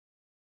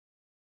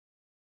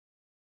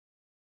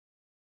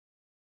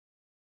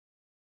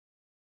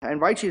I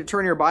invite you to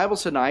turn your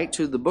Bibles tonight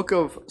to the book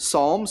of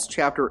Psalms,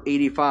 chapter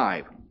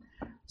 85.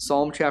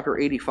 Psalm chapter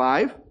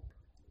 85.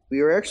 We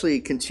are actually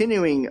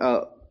continuing,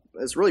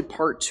 it's really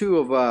part two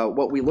of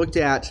what we looked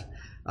at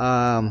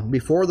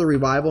before the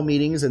revival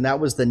meetings, and that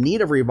was the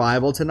need of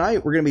revival.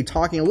 Tonight we're going to be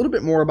talking a little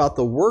bit more about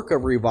the work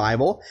of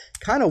revival,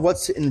 kind of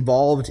what's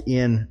involved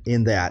in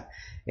that.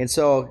 And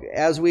so,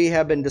 as we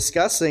have been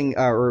discussing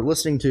or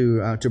listening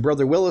to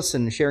Brother Willis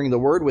and sharing the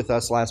word with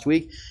us last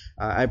week,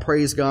 I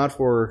praise God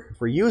for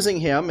using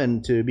him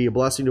and to be a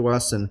blessing to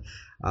us. And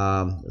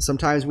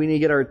sometimes we need to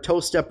get our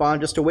toe step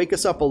on just to wake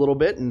us up a little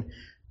bit and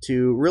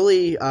to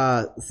really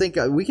think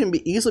we can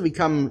easily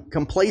become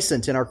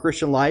complacent in our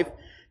Christian life,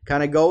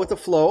 kind of go with the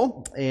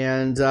flow,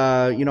 and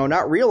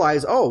not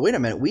realize, oh, wait a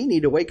minute, we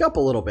need to wake up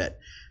a little bit.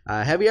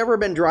 Have you ever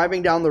been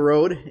driving down the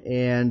road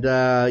and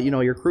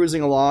you're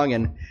cruising along,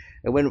 and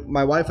when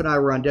my wife and I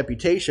were on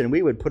deputation,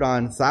 we would put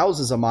on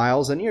thousands of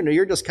miles, and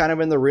you're just kind of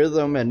in the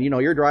rhythm, and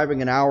you're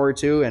driving an hour or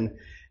two, and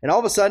all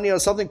of a sudden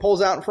something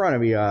pulls out in front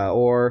of you,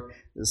 or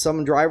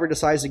some driver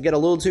decides to get a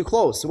little too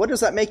close. So what does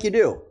that make you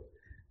do?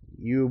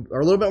 You are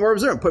a little bit more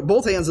observant. Put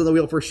both hands on the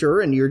wheel for sure,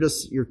 and you're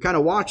kind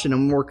of watching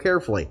them more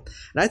carefully.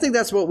 And I think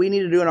that's what we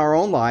need to do in our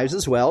own lives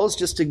as well, is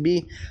just to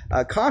be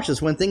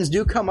cautious when things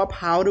do come up.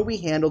 How do we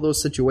handle those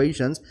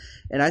situations?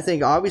 And I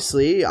think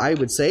obviously I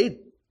would say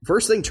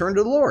first thing, turn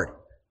to the Lord.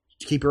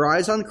 Keep your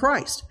eyes on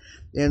Christ.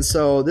 And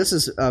so this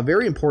is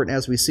very important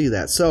as we see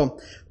that. So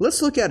let's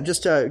look at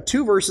just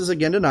two verses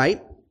again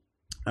tonight.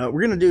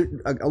 We're going to do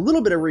a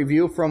little bit of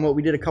review from what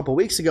we did a couple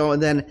weeks ago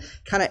and then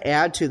kind of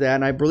add to that.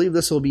 And I believe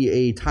this will be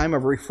a time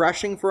of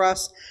refreshing for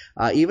us,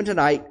 even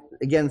tonight,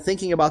 again,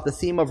 thinking about the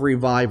theme of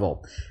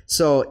revival.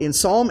 So in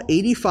Psalm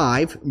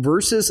 85,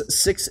 verses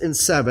 6 and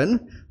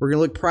 7, we're going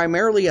to look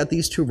primarily at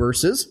these two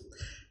verses.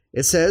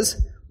 It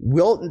says,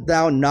 "Wilt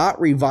thou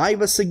not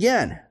revive us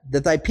again,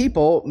 that thy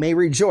people may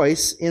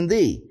rejoice in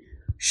thee?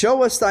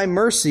 Show us thy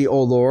mercy,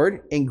 O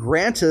Lord, and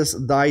grant us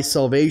thy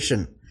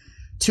salvation."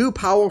 Two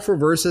powerful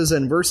verses,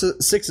 and verse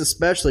 6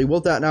 especially,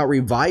 "Wilt thou not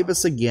revive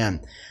us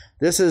again?"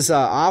 This is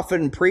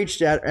often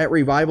preached at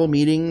revival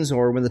meetings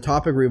or when the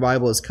topic of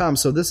revival has come.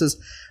 So this is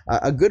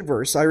a good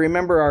verse. I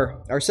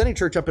remember our sending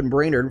church up in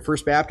Brainerd,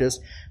 First Baptist,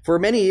 for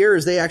many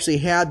years they actually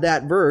had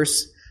that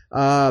verse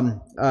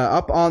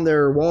up on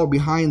their wall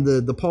behind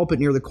the pulpit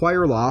near the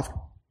choir loft.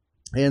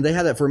 And they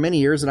had that for many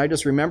years, and I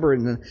just remember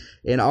it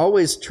and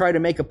always try to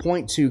make a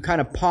point to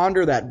kind of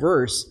ponder that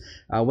verse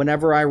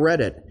whenever I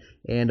read it.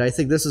 And I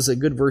think this is a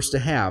good verse to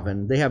have.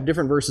 And they have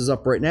different verses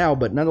up right now,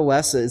 but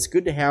nonetheless, it's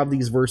good to have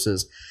these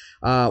verses.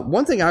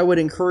 One thing I would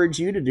encourage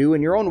you to do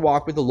in your own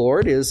walk with the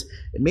Lord is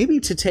maybe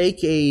to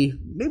take a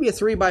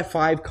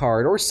 3x5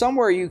 card or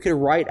somewhere you could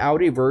write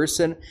out a verse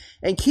and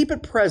keep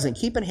it present,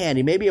 keep it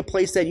handy. Maybe a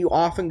place that you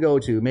often go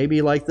to,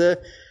 maybe like the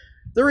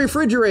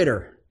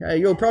refrigerator.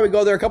 You'll probably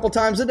go there a couple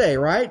times a day,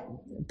 right?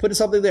 Put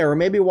something there. Or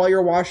maybe while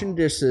you're washing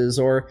dishes,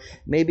 or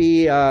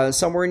maybe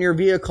somewhere in your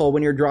vehicle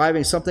when you're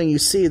driving, something you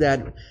see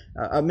that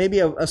maybe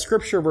a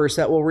scripture verse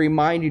that will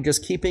remind you,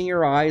 just keeping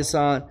your eyes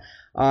on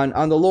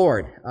the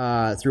Lord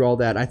through all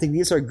that. I think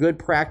these are good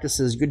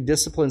practices, good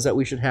disciplines that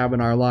we should have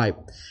in our life.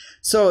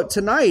 So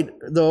tonight,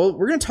 though,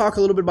 we're going to talk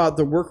a little bit about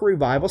the work of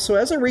revival. So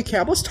as a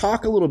recap, let's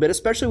talk a little bit,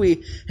 especially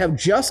we have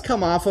just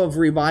come off of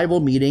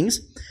revival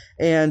meetings.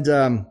 And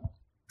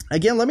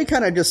again, let me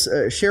kind of just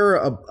share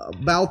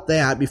about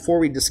that before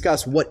we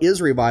discuss what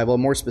is revival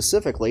more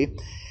specifically.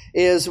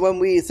 Is when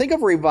we think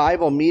of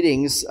revival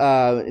meetings,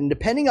 and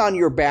depending on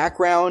your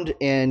background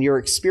and your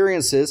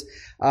experiences,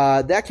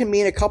 that can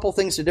mean a couple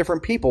things to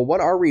different people.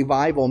 What are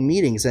revival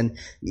meetings? And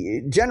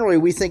generally,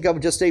 we think of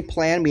just a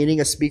planned meeting.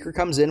 A speaker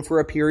comes in for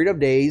a period of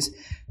days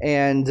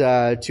and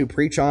to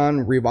preach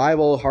on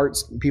revival,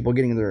 people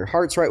getting their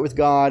hearts right with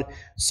God,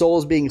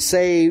 souls being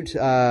saved,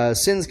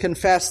 sins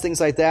confessed, things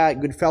like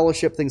that, good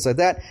fellowship, things like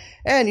that.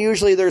 And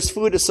usually there's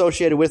food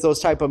associated with those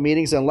type of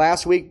meetings. And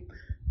last week,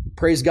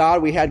 praise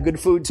God, we had good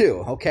food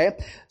too, okay?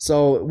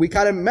 So we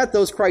kind of met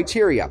those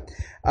criteria.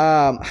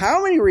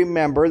 How many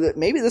remember that,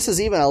 maybe this is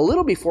even a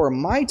little before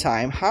my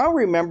time, how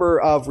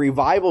remember of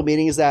revival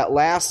meetings that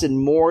lasted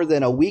more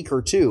than a week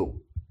or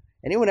two?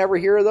 Anyone ever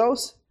hear of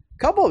those?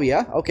 A couple of you,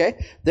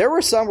 okay. There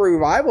were some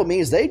revival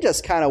meetings, they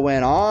just kind of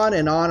went on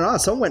and on and on.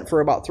 Some went for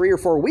about 3 or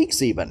 4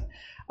 weeks even,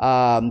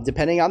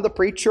 depending on the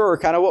preacher or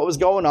kind of what was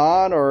going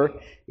on, or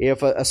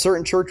if a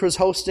certain church was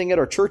hosting it,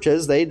 or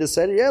churches, they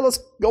decided, yeah, let's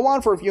go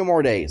on for a few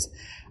more days.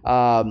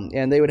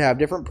 And they would have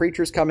different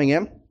preachers coming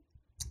in.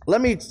 Let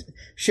me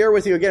share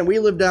with you again, we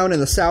lived down in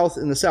the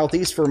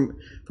southeast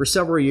for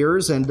several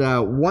years, and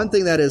one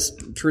thing that is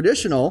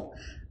traditional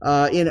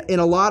in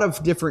a lot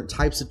of different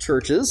types of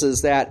churches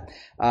is that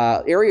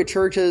area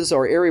churches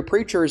or area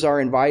preachers are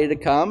invited to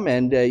come,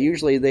 and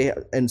usually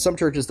in some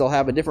churches they'll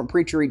have a different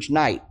preacher each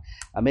night.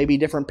 Maybe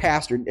different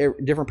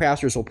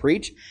pastors will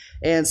preach.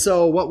 And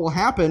so what will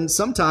happen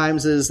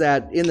sometimes is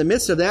that in the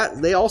midst of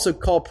that, they also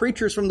call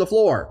preachers from the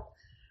floor.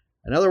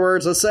 In other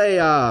words, let's say,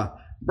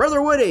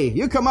 Brother Woody,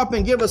 you come up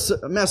and give us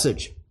a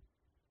message.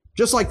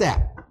 Just like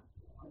that.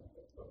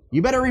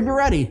 You better be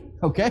ready,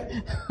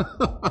 okay?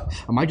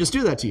 I might just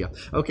do that to you,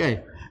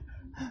 okay?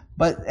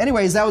 But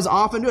anyways, that was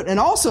often do it. And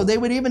also, they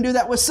would even do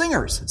that with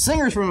singers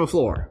from the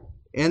floor.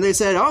 And they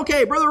said,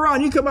 okay, Brother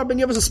Ron, you come up and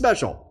give us a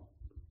special,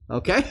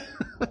 okay?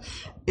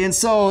 And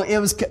so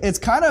it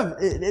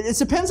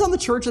depends on the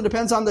church. It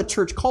depends on the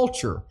church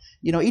culture.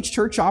 Each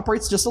church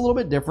operates just a little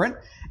bit different.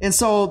 And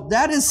so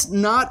that is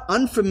not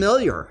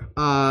unfamiliar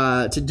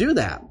to do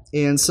that.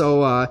 And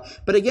so,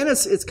 but again,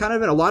 it's kind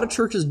of, a lot of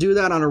churches do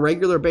that on a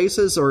regular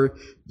basis, or,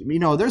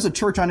 there's a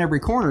church on every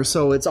corner.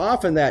 So it's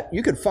often that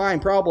you could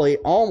find probably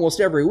almost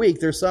every week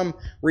there's some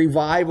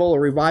revival or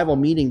revival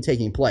meeting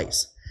taking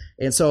place.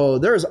 And so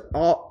there's a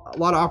lot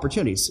of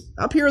opportunities.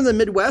 Up here in the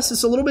Midwest,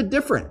 it's a little bit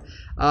different.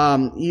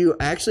 I'll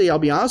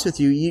be honest with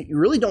you, you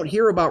really don't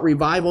hear about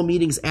revival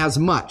meetings as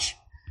much,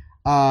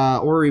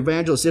 or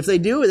evangelists. If they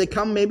do, they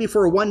come maybe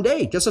for one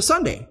day, just a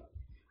Sunday.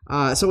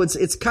 So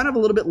it's kind of a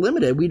little bit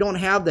limited. We don't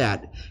have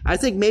that. I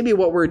think maybe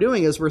what we're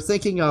doing is we're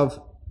thinking of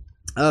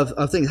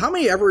things. How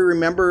many ever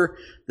remember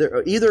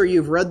either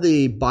you've read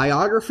the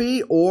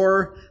biography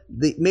or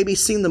maybe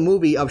seen the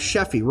movie of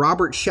Sheffey,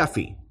 Robert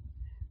Sheffey?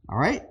 All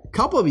right, a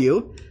couple of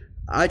you.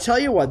 I tell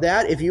you what,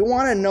 if you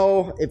want to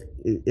know,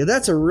 if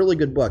that's a really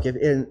good book.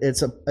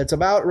 It's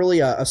about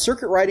really a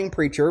circuit riding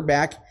preacher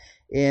back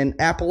in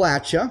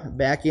Appalachia,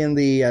 back in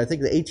the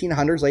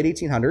 1800s, late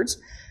 1800s.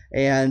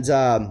 And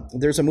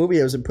there's a movie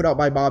that was put out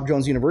by Bob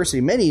Jones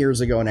University many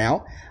years ago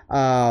now.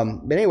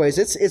 But anyways,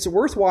 it's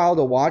worthwhile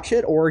to watch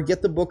it or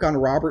get the book on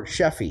Robert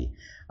Sheffey.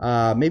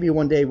 Maybe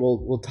one day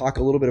we'll talk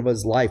a little bit of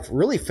his life.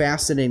 Really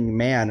fascinating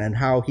man, and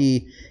how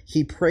he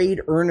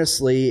prayed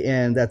earnestly,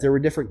 and that there were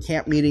different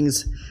camp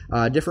meetings,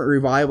 different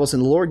revivals,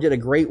 and the Lord did a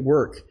great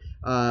work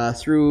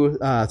through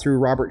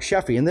Robert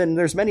Sheffey. And then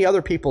there's many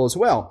other people as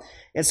well.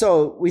 And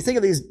so we think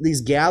of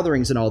these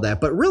gatherings and all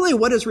that. But really,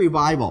 what is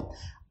revival?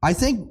 I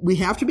think we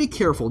have to be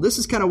careful. This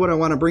is kind of what I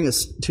want to bring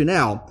us to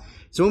now.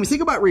 So when we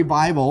think about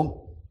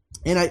revival,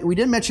 and we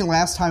didn't mention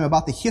last time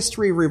about the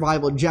history of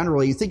revival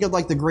generally. You think of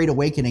like the Great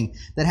Awakening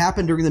that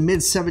happened during the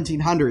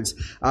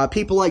mid-1700s.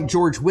 People like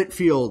George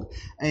Whitefield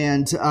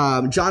and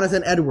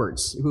Jonathan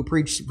Edwards, who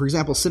preached, for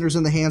example, Sinners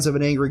in the Hands of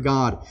an Angry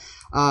God.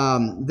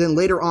 Then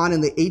later on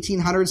in the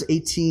 1800s,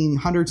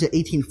 1800 to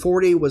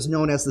 1840 was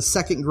known as the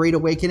Second Great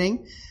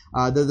Awakening.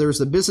 There's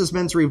the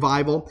Businessmen's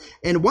Revival.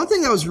 And one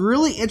thing that was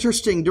really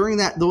interesting during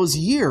those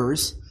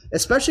years,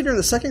 especially during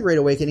the Second Great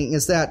Awakening,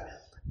 is that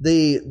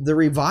the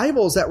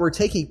revivals that were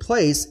taking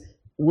place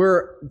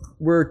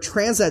were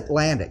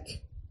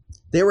transatlantic.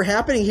 They were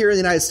happening here in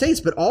the United States,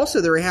 but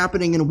also they were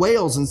happening in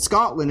Wales and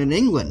Scotland and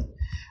England,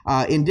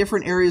 in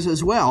different areas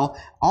as well,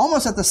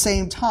 almost at the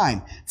same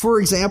time. For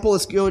example,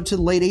 let's go to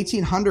the late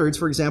 1800s,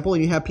 for example,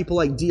 and you have people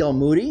like D.L.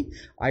 Moody,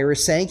 Ira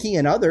Sankey,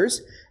 and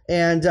others.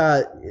 And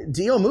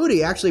D.L.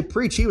 Moody actually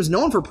preached. He was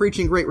known for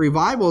preaching great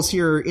revivals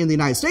here in the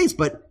United States,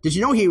 but did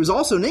you know he was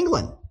also in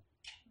England?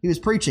 He was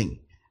preaching.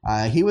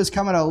 He was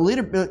coming a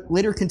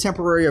later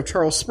contemporary of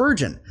Charles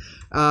Spurgeon.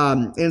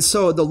 And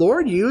so the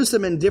Lord used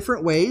them in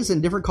different ways,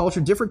 in different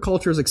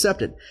cultures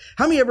accepted.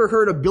 How many ever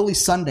heard of Billy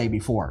Sunday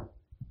before?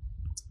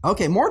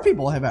 Okay, more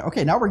people have.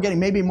 Okay, now we're getting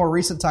maybe more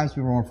recent times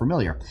people are more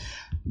familiar.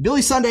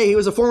 Billy Sunday, he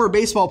was a former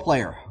baseball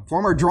player,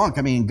 former drunk.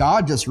 I mean,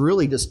 God just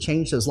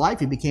changed his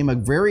life. He became a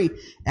very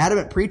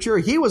adamant preacher.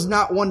 He was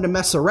not one to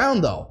mess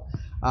around, though.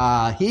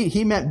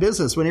 He meant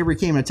business whenever he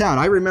came to town.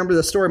 I remember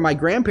the story. My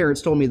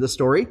grandparents told me the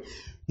story.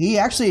 He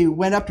actually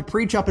went up to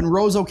preach up in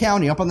Roseau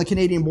County, up on the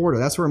Canadian border.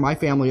 That's where my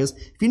family is.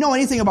 If you know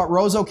anything about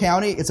Roseau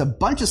County, it's a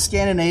bunch of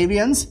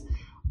Scandinavians,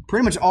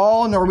 pretty much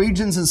all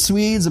Norwegians and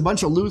Swedes, a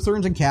bunch of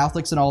Lutherans and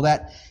Catholics and all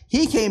that.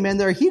 He came in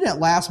there. He didn't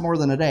last more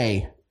than a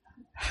day.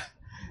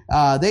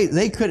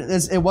 They couldn't,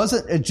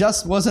 it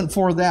just wasn't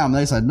for them.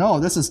 They said, no,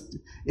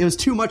 it was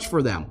too much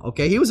for them.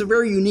 Okay. He was a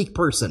very unique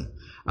person.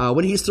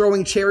 When he's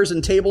throwing chairs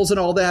and tables and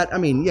all that, I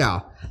mean,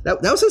 yeah,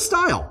 that was his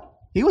style.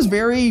 He was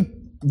very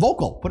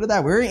vocal, put it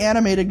that way, very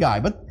animated guy.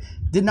 But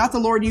did not the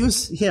Lord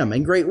use him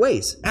in great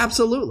ways?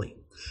 Absolutely.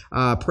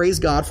 Praise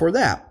God for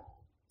that.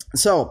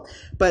 So,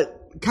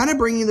 but kind of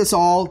bringing this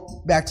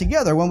all back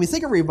together, when we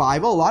think of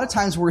revival, a lot of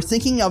times we're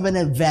thinking of an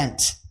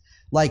event.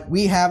 Like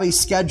we have a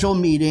scheduled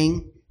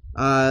meeting,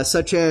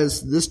 such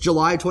as this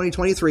July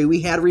 2023,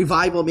 we had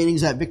revival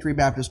meetings at Victory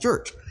Baptist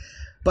Church.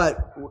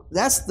 But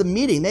that's the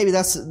meeting. Maybe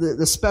that's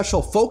the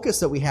special focus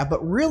that we have.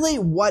 But really,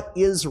 what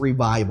is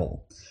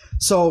revival?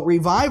 So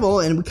revival,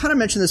 and we kind of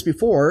mentioned this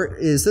before,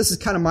 this is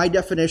kind of my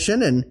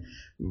definition, and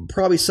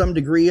probably some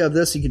degree of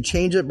this, you can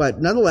change it, but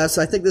nonetheless,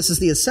 I think this is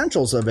the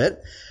essentials of it.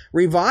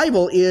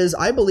 Revival is,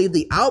 I believe,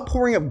 the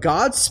outpouring of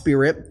God's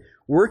Spirit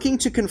working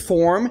to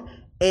conform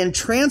and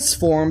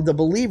transform the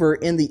believer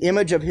in the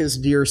image of his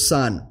dear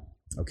Son.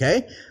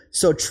 Okay?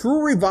 So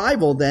true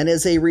revival then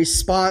is a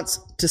response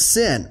to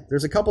sin.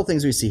 There's a couple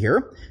things we see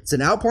here. It's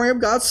an outpouring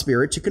of God's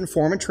Spirit to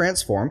conform and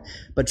transform,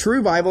 but true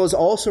revival is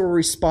also a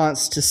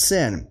response to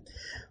sin.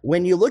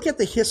 When you look at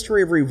the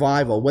history of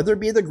revival, whether it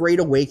be the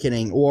Great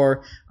Awakening,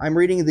 or I'm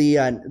reading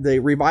the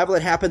revival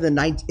that happened in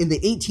the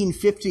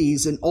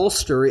 1850s in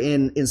Ulster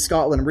in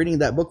Scotland. I'm reading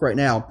that book right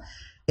now.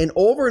 And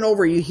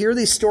over, you hear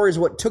these stories,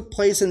 what took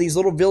place in these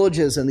little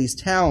villages and these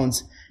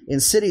towns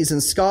and cities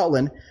in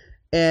Scotland.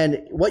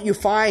 And what you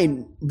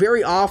find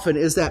very often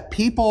is that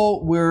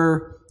people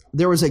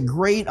there was a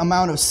great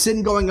amount of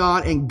sin going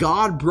on, and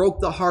God broke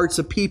the hearts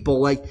of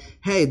people. Like,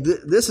 hey,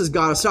 this has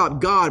got to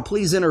stop. God,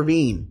 please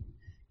intervene.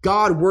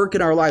 God, work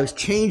in our lives.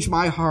 Change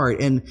my heart.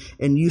 And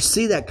you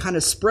see that kind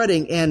of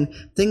spreading, and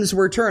things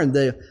were turned.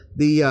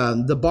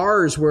 The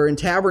bars and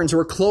taverns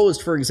were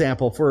closed, for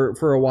example,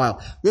 for a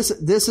while. This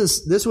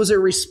was a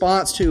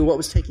response to what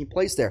was taking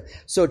place there.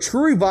 So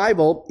true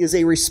revival is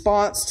a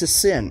response to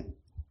sin.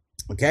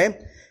 Okay?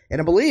 And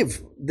I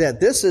believe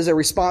that this is a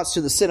response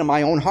to the sin of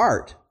my own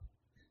heart.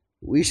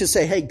 We should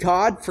say, hey,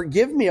 God,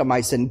 forgive me of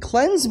my sin.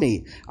 Cleanse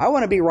me. I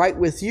want to be right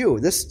with you.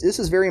 This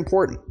is very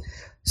important.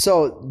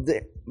 So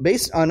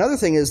another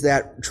thing is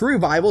that true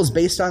revival is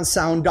based on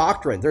sound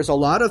doctrine. There's a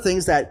lot of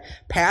things that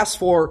pass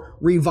for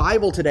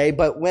revival today,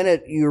 but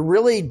when you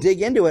really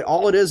dig into it,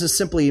 all it is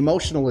simply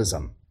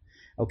emotionalism.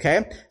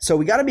 Okay? So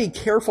we got to be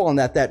careful on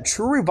that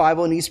true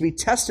revival needs to be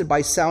tested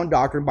by sound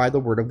doctrine, by the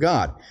Word of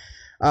God.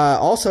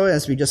 Also,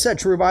 as we just said,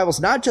 true revival is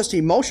not just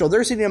emotional.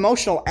 There's an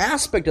emotional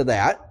aspect of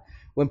that.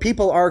 When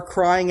people are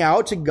crying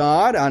out to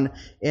God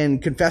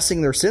and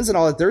confessing their sins and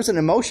all that, there's an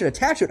emotion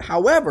attached to it.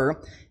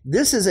 However,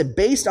 this is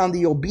based on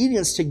the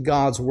obedience to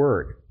God's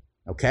Word.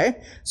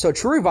 Okay? So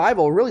true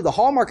revival, really the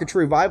hallmark of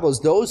true revival is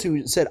those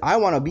who said, I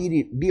want to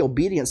be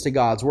obedient to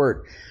God's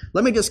Word.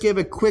 Let me just give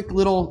a quick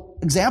little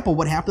example of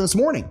what happened this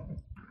morning.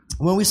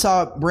 When we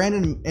saw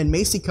Brandon and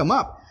Macy come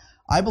up,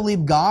 I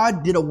believe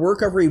God did a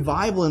work of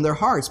revival in their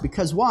hearts.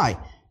 Because why?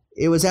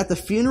 It was at the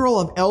funeral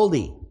of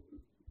Eldie,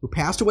 who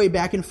passed away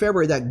back in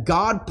February, that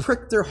God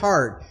pricked their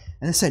heart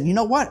and they said, you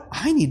know what?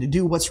 I need to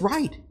do what's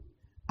right.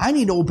 I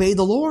need to obey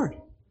the Lord.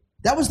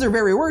 That was their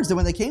very words that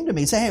when they came to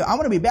me, say, hey, I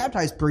want to be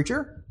baptized,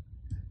 preacher.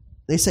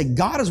 They said,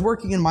 God is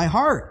working in my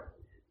heart.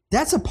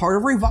 That's a part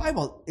of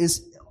revival,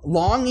 is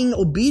longing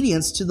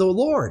obedience to the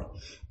Lord.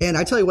 And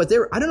I tell you what,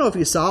 I don't know if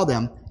you saw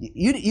them.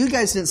 You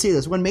guys didn't see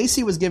this. When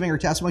Macy was giving her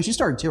testimony, she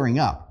started tearing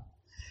up.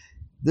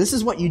 This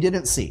is what you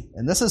didn't see.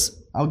 And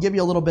I'll give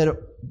you a little bit of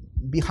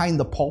behind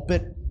the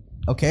pulpit.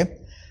 Okay?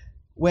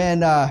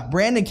 When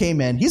Brandon came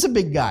in, he's a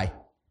big guy.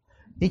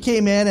 He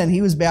came in and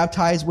he was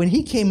baptized. When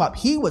he came up,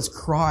 he was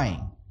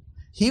crying.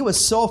 He was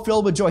so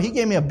filled with joy. He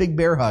gave me a big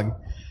bear hug.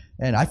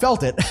 And I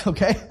felt it,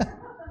 okay?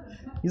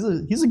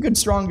 He's a good,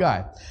 strong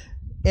guy.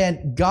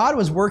 And God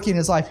was working in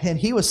his life, and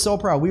he was so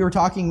proud. We were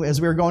talking as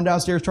we were going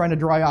downstairs trying to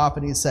dry off,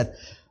 and he said,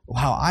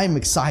 wow, I'm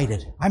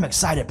excited. I'm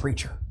excited,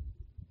 preacher.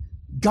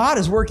 God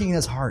is working in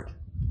his heart.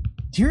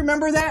 Do you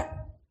remember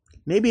that?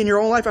 Maybe in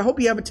your own life, I hope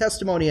you have a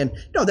testimony. And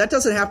that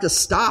doesn't have to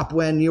stop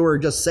when you were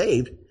just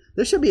saved.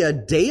 There should be a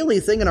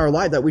daily thing in our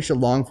life that we should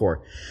long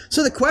for.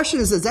 So the question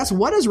is that's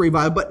what is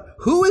revival, but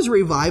who is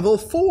revival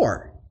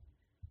for?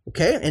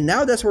 Okay, and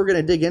now that's what we're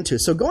going to dig into.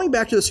 So going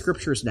back to the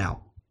scriptures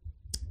now.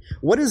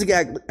 What is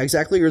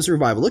exactly is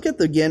revival? Look at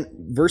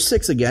verse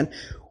 6 again.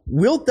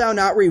 Wilt thou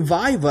not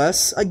revive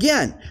us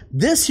again?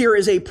 This here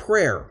is a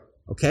prayer.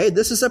 Okay,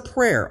 this is a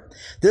prayer.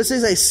 This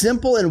is a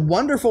simple and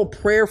wonderful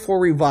prayer for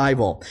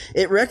revival.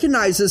 It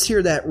recognizes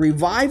here that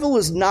revival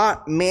is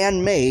not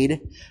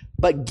man-made,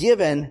 but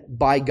given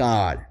by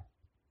God.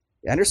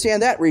 You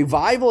understand that?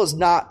 Revival is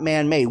not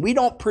man-made. We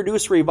don't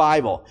produce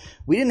revival.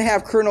 We didn't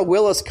have Colonel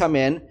Willis come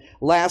in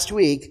last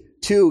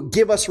week to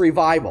give us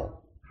revival.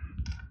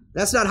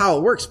 That's not how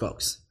it works,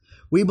 folks.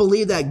 We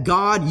believe that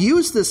God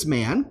used this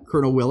man,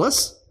 Colonel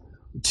Willis,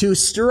 to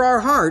stir our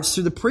hearts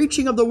through the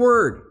preaching of the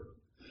Word,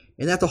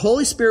 and that the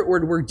Holy Spirit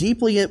would work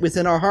deeply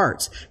within our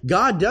hearts.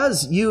 God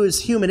does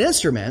use human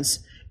instruments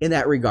in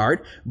that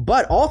regard,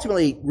 but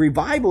ultimately,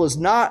 revival is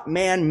not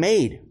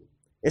man-made.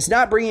 It's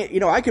not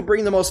bringing, I could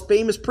bring the most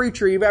famous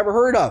preacher you've ever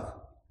heard of.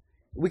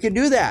 We could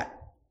do that,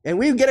 and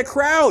we'd get a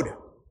crowd.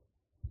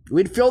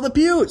 We'd fill the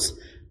pews.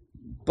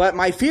 But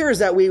my fear is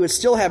that we would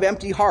still have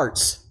empty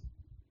hearts.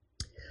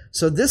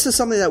 So this is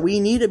something that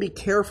we need to be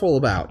careful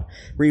about.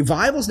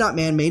 Revival is not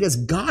man-made, it's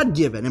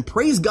God-given. And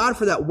praise God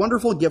for that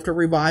wonderful gift of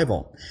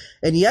revival.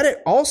 And yet it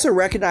also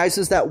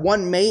recognizes that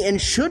one may and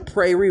should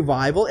pray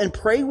revival and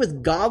pray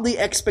with godly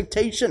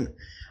expectation.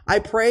 I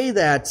pray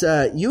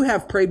that you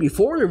have prayed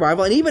before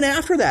revival, and even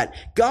after that,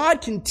 God,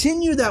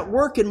 continue that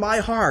work in my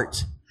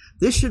heart.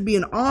 This should be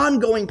an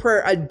ongoing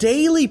prayer, a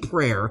daily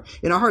prayer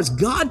in our hearts.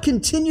 God,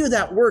 continue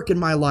that work in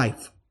my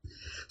life.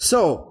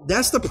 So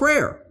that's the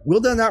prayer. Will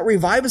thou not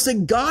revive us?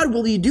 And God,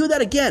 will you do that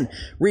again?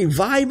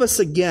 Revive us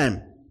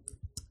again.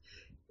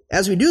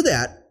 As we do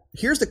that,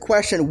 here's the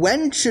question: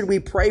 when should we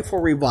pray for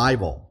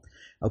revival?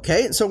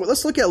 Okay, so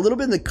let's look at a little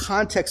bit in the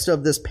context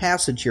of this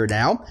passage here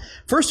now.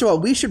 First of all,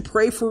 we should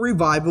pray for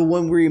revival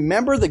when we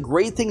remember the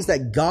great things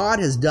that God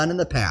has done in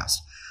the past.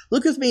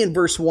 Look with me in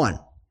verse 1.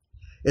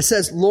 It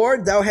says,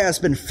 Lord, thou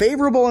hast been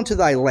favorable unto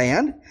thy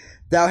land.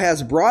 Thou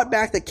hast brought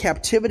back the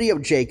captivity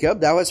of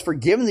Jacob. Thou hast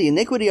forgiven the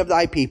iniquity of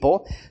thy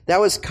people.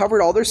 Thou hast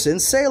covered all their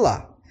sins,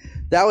 Selah.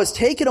 Thou hast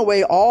taken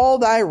away all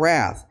thy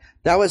wrath.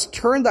 Thou hast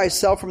turned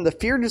thyself from the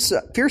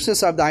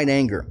fierceness of thine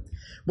anger.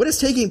 what is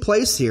taking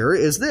place here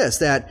is this,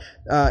 that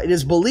it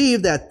is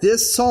believed that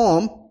this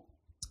psalm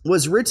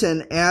was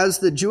written as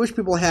the Jewish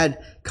people had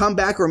come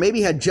back, or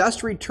maybe had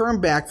just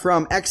returned back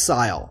from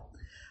exile,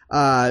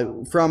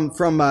 from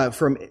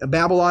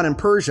Babylon and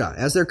Persia.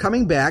 As they're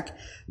coming back,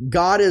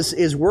 God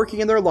is working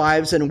in their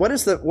lives, and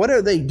what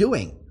are they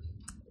doing?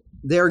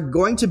 They're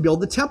going to build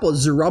the temple.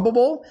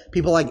 Zerubbabel,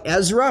 people like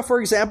Ezra,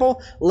 for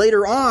example.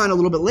 Later on, a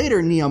little bit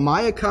later,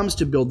 Nehemiah comes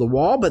to build the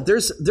wall, but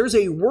there's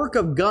a work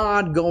of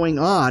God going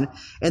on,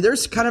 and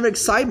there's kind of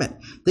excitement.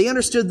 They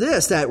understood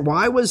this, that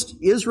why was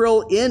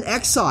Israel in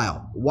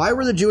exile? Why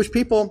were the Jewish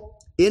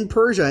people in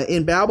Persia,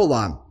 in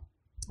Babylon?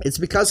 It's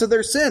because of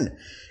their sin.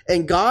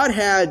 And God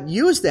had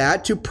used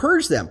that to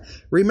purge them.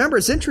 Remember,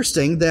 it's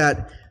interesting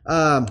that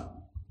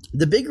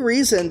the big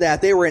reason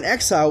that they were in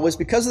exile was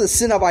because of the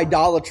sin of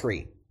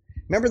idolatry.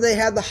 Remember, they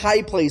had the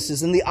high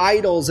places and the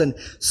idols and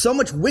so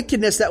much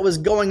wickedness that was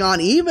going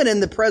on, even in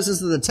the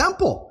presence of the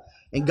temple.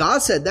 And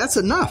God said, that's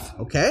enough,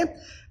 okay?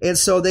 And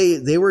so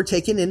they were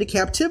taken into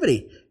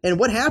captivity. And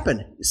what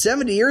happened?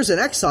 70 years in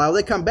exile,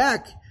 they come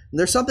back, and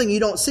there's something you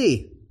don't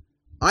see.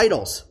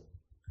 Idols.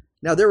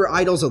 Now, there were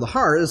idols of the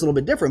heart. It's a little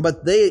bit different,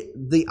 but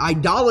the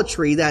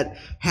idolatry that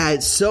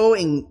had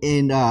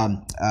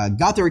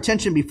got their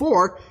attention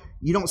before,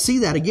 you don't see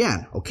that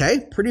again,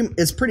 okay?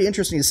 It's pretty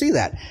interesting to see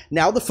that.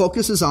 Now the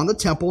focus is on the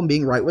temple and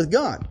being right with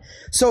God.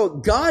 So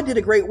God did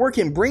a great work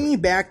in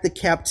bringing back the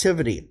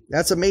captivity.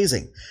 That's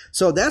amazing.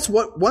 So that's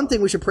one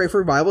thing we should pray for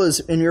revival is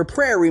in your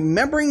prayer,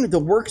 remembering the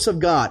works of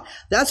God.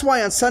 That's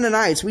why on Sunday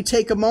nights we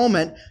take a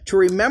moment to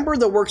remember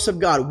the works of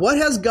God. What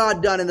has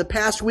God done in the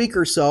past week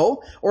or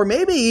so, or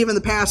maybe even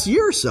the past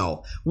year or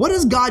so? What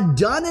has God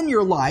done in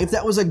your life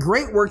that was a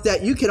great work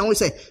that you can only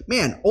say,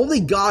 man,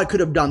 only God could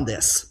have done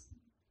this?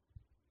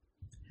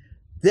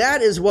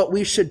 That is what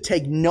we should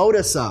take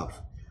notice of.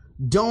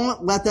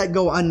 Don't let that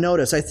go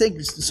unnoticed. I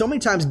think so many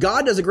times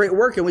God does a great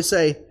work and we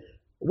say,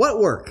 what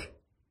work?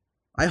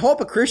 I hope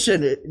a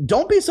Christian,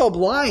 don't be so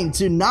blind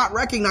to not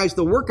recognize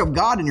the work of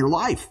God in your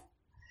life.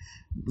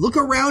 Look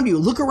around you.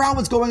 Look around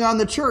what's going on in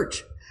the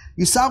church.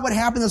 You saw what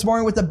happened this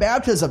morning with the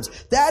baptisms.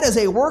 That is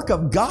a work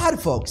of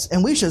God, folks.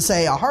 And we should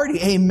say a hearty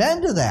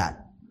amen to that.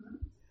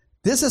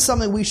 This is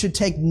something we should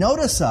take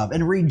notice of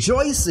and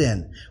rejoice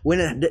in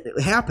when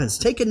it happens.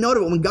 Take a note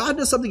of it. When God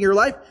does something in your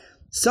life,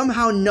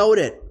 somehow note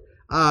it.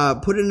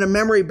 Put it in a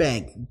memory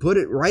bank.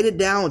 Write it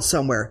down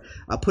somewhere.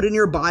 Put it in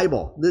your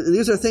Bible.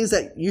 These are things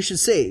that you should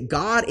say.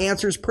 God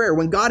answers prayer.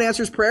 When God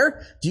answers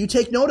prayer, do you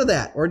take note of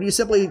that? Or do you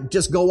simply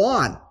just go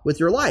on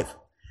with your life?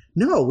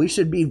 No, we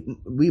should be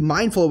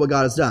mindful of what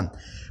God has done.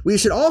 We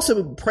should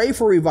also pray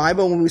for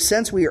revival when we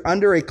sense we are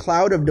under a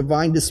cloud of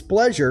divine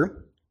displeasure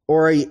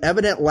or a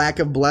evident lack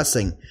of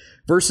blessing.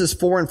 Verses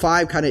 4 and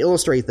 5 kind of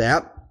illustrate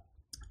that.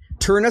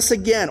 Turn us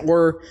again,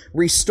 or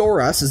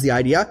restore us is the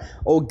idea,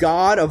 O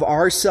God of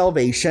our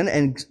salvation,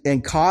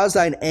 and cause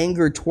thine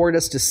anger toward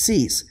us to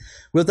cease.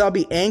 Wilt thou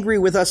be angry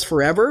with us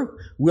forever?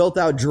 Wilt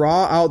thou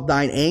draw out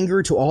thine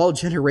anger to all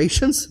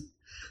generations?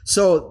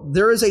 So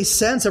there is a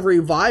sense of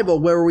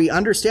revival where we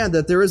understand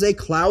that there is a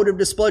cloud of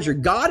displeasure.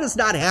 God is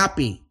not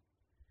happy.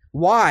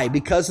 Why?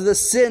 Because of the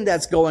sin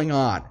that's going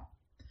on.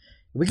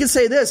 We can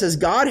say this, is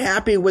God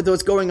happy with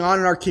what's going on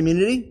in our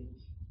community,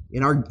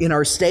 in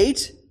our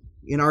state,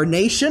 in our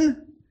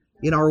nation,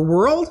 in our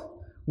world?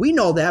 We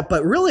know that,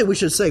 but really we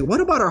should say,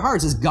 what about our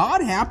hearts? Is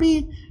God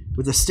happy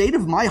with the state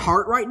of my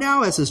heart right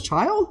now as his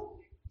child?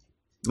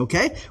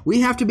 Okay?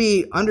 We have to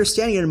be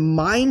understanding and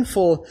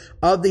mindful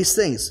of these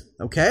things.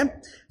 Okay?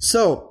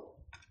 So,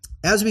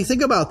 as we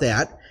think about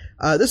that,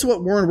 this is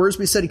what Warren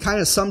Wiersbe said. He kind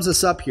of sums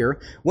this up here.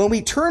 When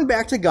we turn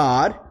back to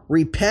God,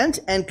 repent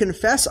and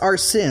confess our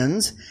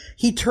sins,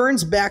 he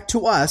turns back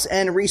to us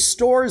and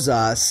restores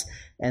us.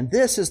 And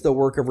this is the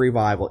work of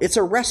revival. It's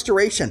a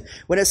restoration.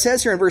 When it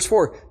says here in verse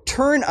 4,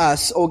 turn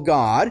us, O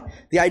God,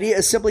 the idea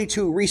is simply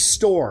to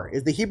restore.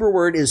 The Hebrew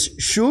word is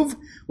shuv,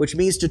 which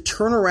means to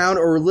turn around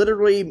or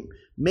literally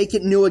make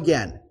it new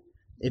again.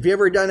 If you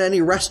ever done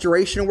any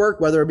restoration work,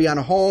 whether it be on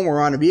a home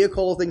or on a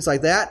vehicle, things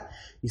like that,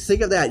 you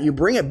think of that. You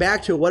bring it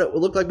back to what it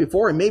looked like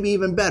before and maybe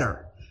even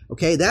better.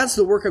 Okay, that's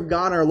the work of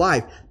God in our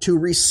life, to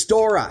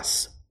restore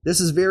us. This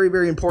is very,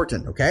 very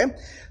important, okay?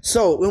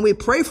 So when we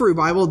pray for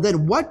revival,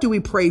 then what do we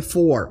pray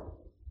for?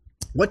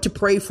 What to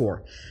pray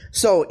for?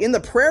 So in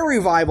the prayer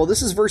revival,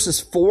 this is verses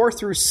 4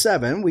 through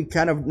 7. We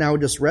kind of now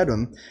just read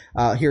them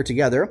here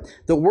together.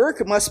 The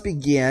work must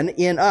begin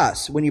in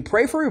us. When you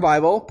pray for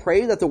revival,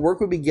 pray that the work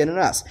would begin in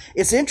us.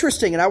 It's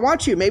interesting, and I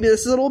want you, maybe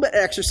this is a little bit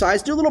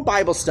exercise, do a little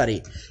Bible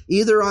study,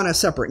 either on a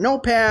separate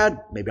notepad,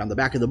 maybe on the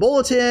back of the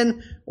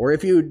bulletin, or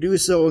if you do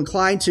so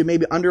inclined to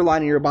maybe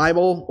underline in your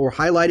Bible or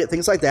highlight it,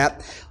 things like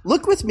that.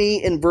 Look with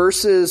me in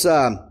verses,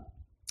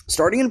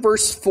 starting in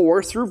verse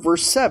 4 through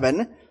verse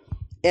 7,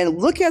 and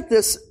look at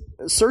this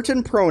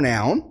certain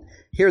pronoun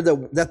here,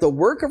 that the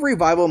work of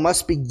revival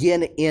must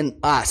begin in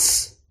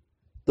us.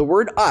 The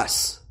word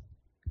us.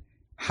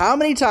 How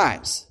many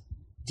times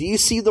do you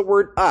see the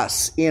word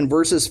us in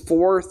verses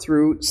 4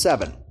 through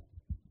 7?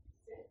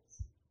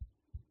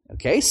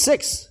 Okay,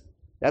 6.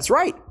 That's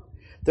right.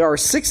 There are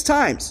 6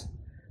 times.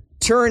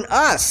 Turn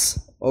us,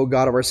 O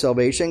God of our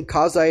salvation,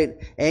 cause thy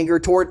anger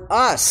toward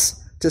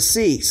us to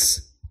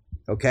cease.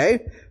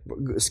 Okay?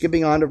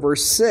 Skipping on to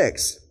verse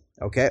 6.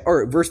 Okay?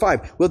 Or verse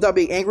 5. Wilt thou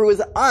be angry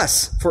with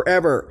us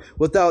forever?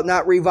 Wilt thou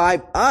not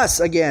revive us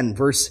again?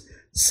 Verse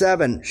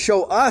 7.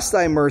 Show us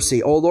thy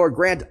mercy, O Lord.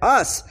 Grant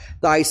us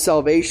thy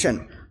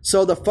salvation.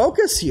 So the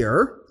focus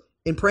here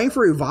in praying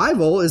for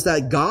revival is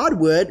that God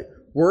would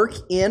work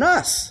in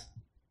us.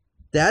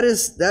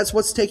 That's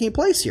what's taking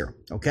place here.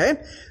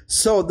 Okay?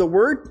 So the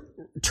word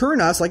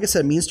turn us, like I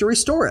said, means to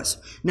restore us.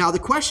 Now the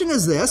question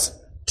is this: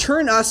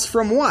 turn us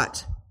from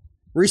what?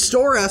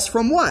 Restore us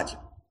from what?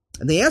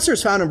 And the answer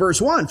is found in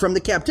verse 1, from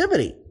the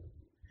captivity.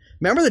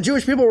 Remember, the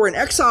Jewish people were in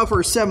exile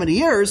for 70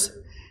 years.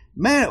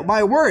 Man,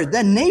 my word,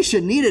 that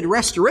nation needed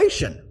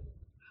restoration.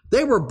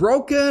 They were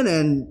broken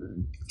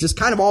and just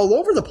kind of all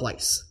over the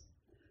place.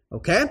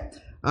 Okay?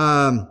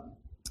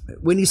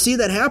 When you see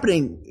that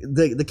happening,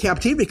 the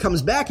captivity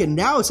comes back, and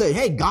now it's saying,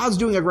 hey, God's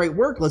doing a great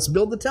work. Let's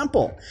build the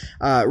temple.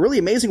 Really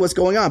amazing what's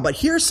going on. But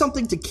here's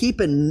something to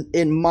keep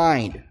in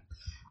mind.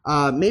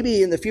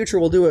 Maybe in the future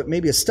we'll do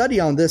maybe a study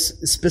on this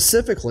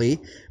specifically,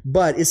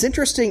 but it's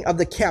interesting of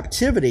the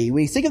captivity.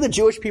 When you think of the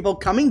Jewish people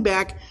coming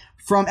back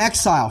from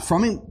exile,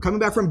 coming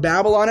back from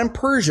Babylon and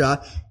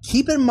Persia,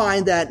 keep in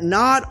mind that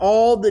not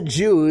all the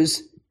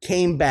Jews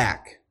came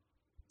back.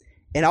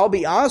 And I'll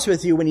be honest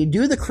with you, when you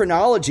do the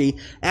chronology,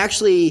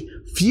 actually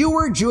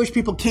fewer Jewish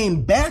people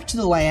came back to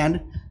the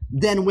land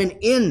than went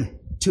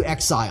into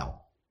exile.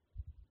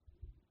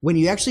 When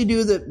you actually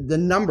do the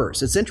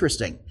numbers, it's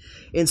interesting.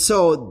 And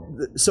so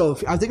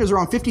I think it was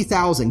around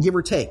 50,000, give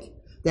or take,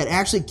 that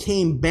actually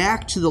came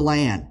back to the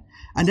land.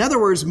 In other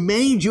words,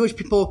 many Jewish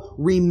people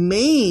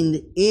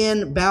remained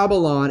in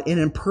Babylon and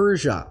in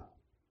Persia.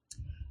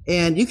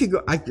 And you could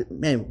go,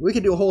 we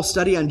could do a whole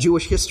study on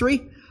Jewish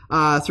history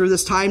through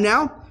this time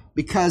now,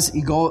 because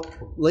you go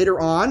later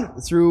on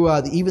through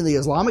even the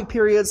Islamic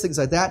periods, things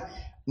like that.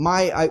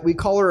 We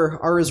call her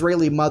our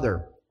Israeli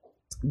mother,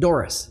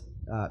 Doris.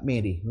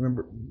 Mandy,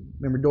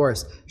 remember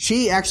Doris?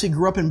 She actually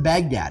grew up in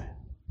Baghdad,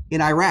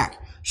 in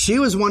Iraq. She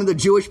was one of the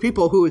Jewish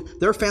people who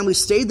their family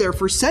stayed there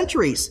for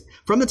centuries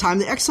from the time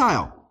of the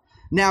exile.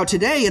 Now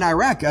today in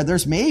Iraq,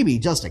 there's maybe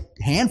just a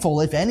handful,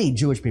 if any,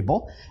 Jewish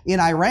people. In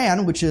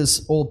Iran, which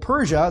is old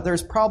Persia,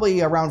 there's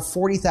probably around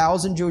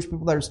 40,000 Jewish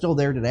people that are still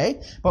there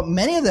today. But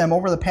many of them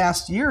over the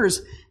past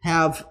years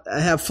have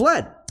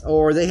fled,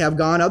 or they have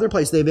gone other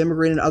places. They've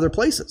immigrated to other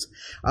places.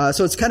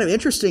 So it's kind of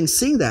interesting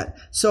seeing that.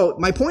 So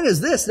my point is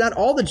this: not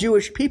all the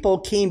Jewish people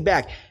came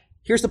back.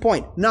 Here's the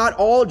point: not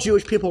all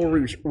Jewish people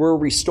were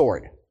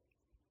restored.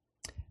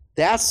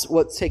 That's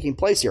what's taking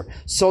place here.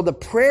 So the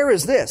prayer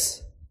is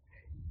this: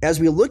 as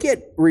we look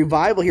at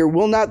revival here,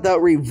 will not thou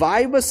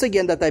revive us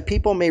again, that thy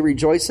people may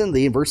rejoice in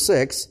thee? Verse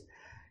 6.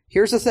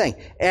 Here's the thing: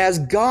 as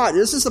God,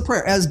 this is the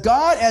prayer, as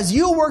God, as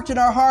you worked in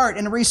our heart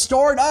and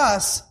restored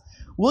us,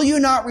 will you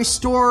not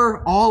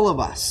restore all of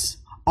us,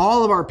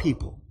 all of our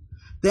people?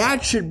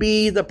 That should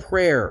be the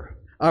prayer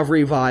of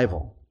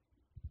revival.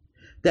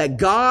 That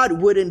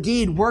God would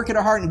indeed work in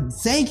our heart, and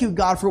thank you,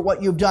 God, for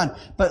what you've done.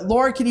 But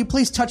Lord, can you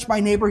please touch my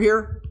neighbor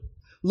here?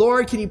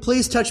 Lord, can you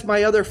please touch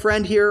my other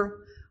friend here,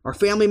 our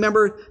family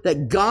member?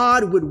 That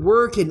God would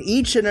work in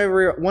each and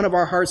every one of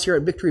our hearts here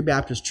at Victory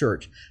Baptist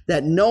Church.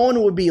 That no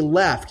one would be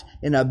left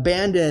and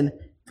abandoned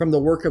from the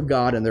work of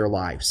God in their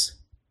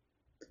lives.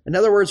 In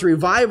other words,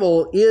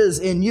 revival is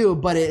in you,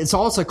 but it's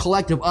also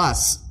collective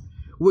us.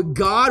 Would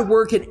God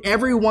work in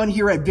everyone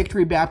here at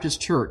Victory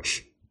Baptist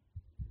Church?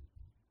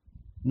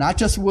 Not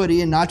just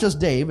Woody and not just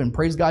Dave, and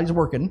praise God he's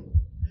working,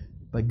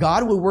 but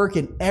God would work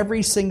in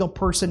every single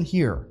person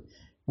here.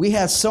 We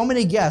have so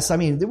many guests. I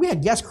mean, we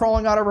had guests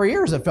crawling out of our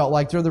ears, it felt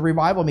like, through the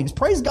revival meetings.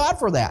 Praise God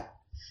for that.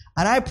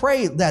 And I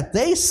pray that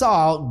they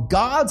saw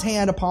God's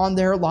hand upon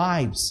their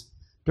lives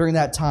during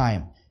that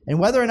time. And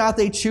whether or not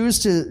they choose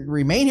to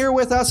remain here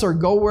with us or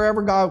go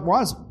wherever God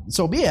wants,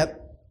 so be it.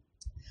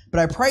 But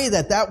I pray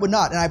that would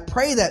not. And I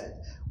pray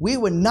that we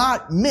would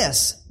not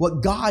miss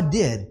what God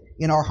did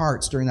in our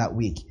hearts during that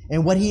week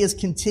and what He is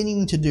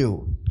continuing to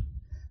do.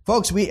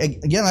 Folks,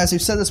 again, as I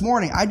said this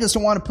morning, I just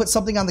don't want to put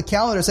something on the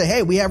calendar and say,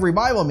 hey, we have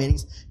revival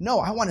meetings. No,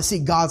 I want to see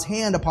God's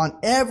hand upon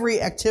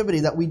every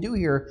activity that we do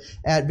here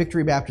at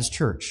Victory Baptist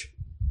Church.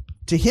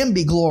 To Him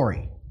be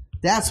glory.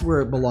 That's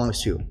where it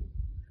belongs to.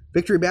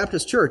 Victory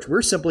Baptist Church,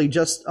 we're simply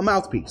just a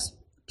mouthpiece,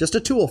 just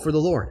a tool for the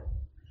Lord,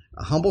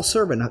 a humble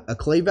servant, a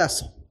clay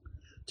vessel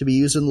to be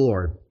used in the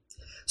Lord.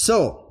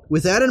 So,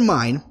 with that in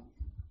mind,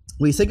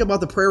 we think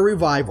about the prayer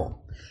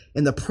revival,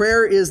 and the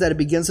prayer is that it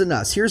begins in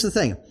us. Here's the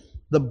thing.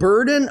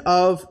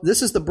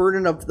 This is the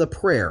burden of the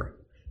prayer.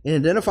 It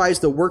identifies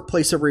the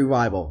workplace of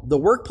revival. The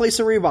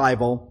workplace of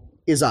revival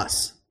is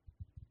us,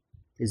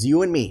 is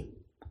you and me.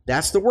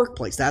 That's the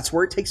workplace. That's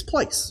where it takes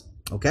place.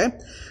 Okay?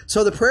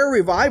 So the prayer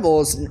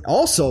revival is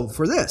also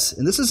for this,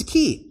 and this is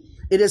key.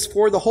 It is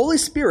for the Holy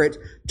Spirit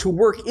to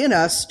work in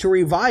us, to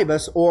revive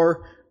us,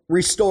 or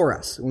restore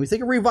us. When we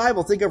think of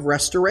revival, think of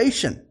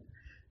restoration.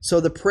 So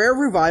the prayer of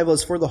revival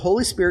is for the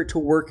Holy Spirit to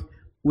work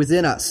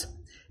within us.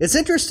 It's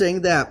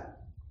interesting that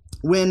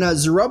when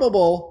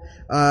Zerubbabel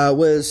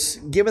was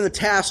given the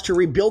task to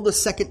rebuild the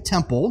second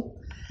temple,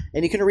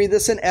 and you can read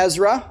this in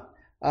Ezra,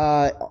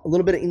 a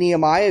little bit of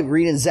Nehemiah,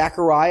 read in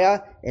Zechariah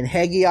and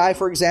Haggai,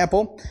 for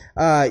example,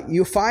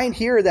 you find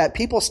here that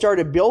people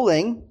started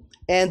building,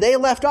 and they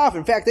left off.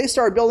 In fact, they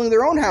started building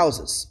their own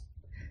houses.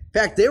 In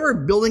fact, they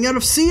were building out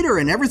of cedar,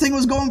 and everything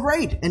was going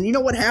great. And you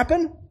know what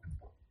happened?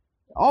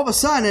 All of a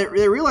sudden,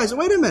 they realized,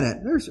 wait a minute,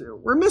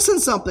 we're missing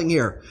something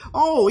here.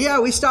 Oh, yeah,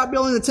 we stopped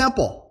building the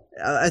temple.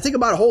 I think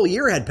about a whole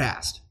year had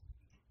passed.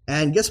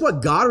 And guess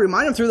what? God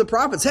reminded them through the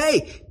prophets,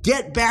 hey,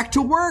 get back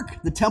to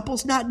work. The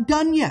temple's not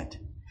done yet.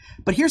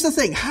 But here's the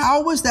thing.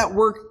 How was that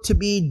work to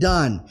be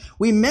done?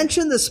 We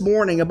mentioned this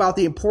morning about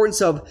the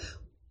importance of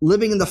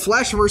living in the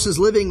flesh versus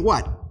living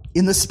what?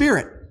 In the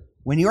Spirit.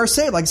 When you are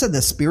saved, like I said,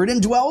 the Spirit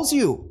indwells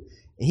you.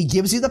 He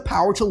gives you the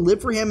power to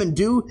live for Him and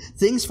do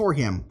things for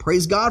Him.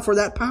 Praise God for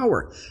that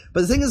power.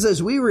 But the thing is,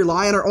 as we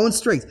rely on our own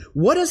strength,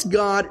 what does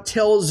God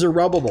tell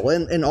Zerubbabel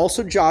and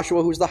also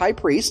Joshua, who's the high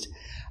priest,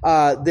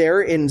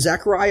 there in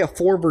Zechariah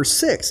 4 verse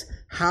 6?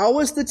 How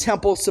is the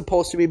temple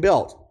supposed to be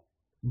built?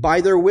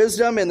 By their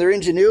wisdom and their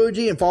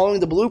ingenuity and following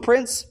the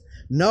blueprints?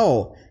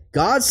 No.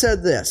 God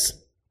said this.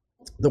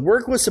 The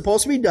work was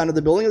supposed to be done at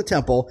the building of the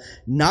temple,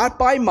 not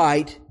by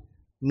might,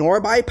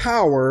 nor by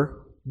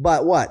power,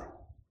 but what?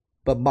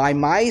 But by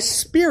my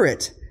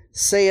Spirit,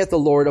 saith the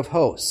Lord of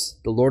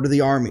hosts, the Lord of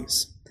the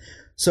armies.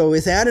 So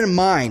with that in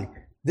mind,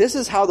 this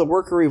is how the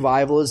work of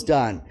revival is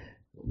done.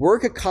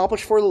 Work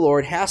accomplished for the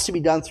Lord has to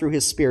be done through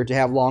His Spirit to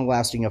have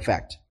long-lasting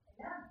effect.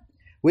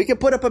 We can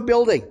put up a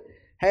building.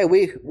 Hey,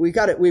 we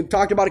got it. We've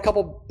talked about a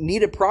couple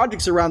needed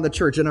projects around the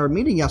church in our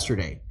meeting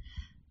yesterday.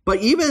 But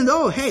even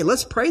though, hey,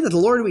 let's pray that the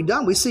Lord will be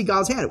done, we see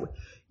God's hand.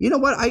 You know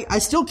what? I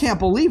still can't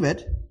believe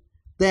it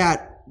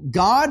that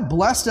God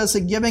blessed us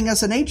in giving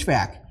us an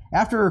HVAC.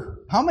 After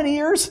how many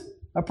years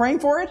of praying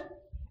for it?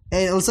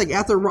 And it's like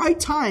at the right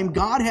time,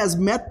 God has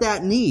met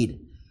that need.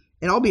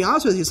 And I'll be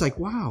honest with you, it's like,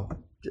 wow,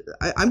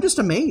 I'm just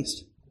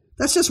amazed.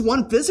 That's just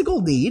one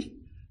physical need.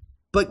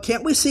 But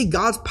can't we see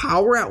God's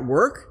power at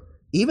work,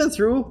 even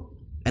through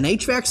an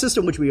HVAC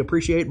system, which we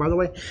appreciate, by the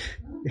way?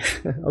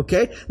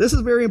 Okay? This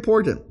is very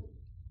important.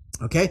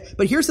 Okay?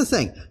 But here's the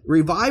thing.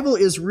 Revival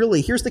is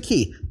really, here's the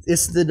key.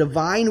 It's the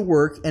divine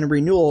work and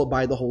renewal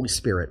by the Holy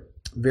Spirit.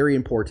 Very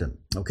important.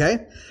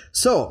 Okay?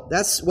 So,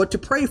 that's what to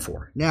pray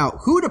for. Now,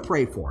 who to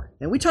pray for?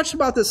 And we touched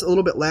about this a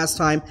little bit last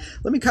time.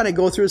 Let me kind of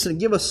go through this and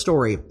give a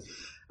story.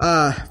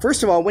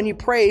 First of all, when you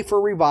pray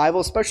for revival,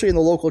 especially in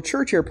the local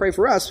church here, pray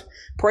for us.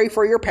 Pray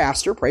for your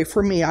pastor. Pray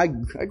for me. I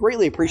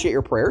greatly appreciate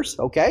your prayers.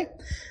 Okay?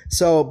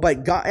 So,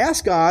 but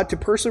ask God to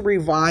personally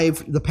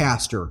revive the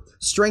pastor.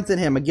 Strengthen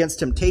him against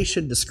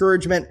temptation,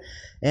 discouragement,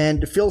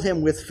 and to fill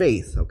him with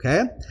faith.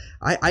 Okay?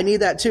 I need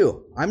that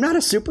too. I'm not a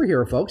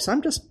superhero, folks.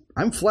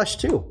 I'm flesh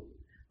too.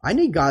 I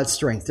need God's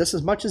strength just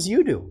as much as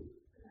you do.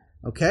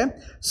 Okay?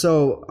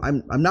 So,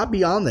 I'm not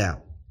beyond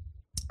that.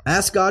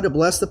 Ask God to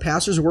bless the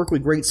pastor's work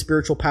with great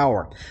spiritual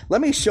power.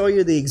 Let me show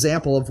you the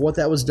example of what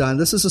that was done.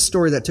 This is a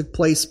story that took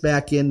place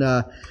back in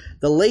the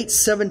late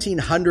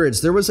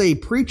 1700s. There was a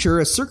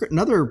preacher,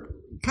 another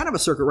kind of a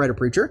circuit rider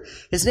preacher.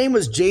 His name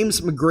was James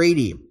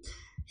McGrady.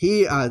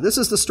 This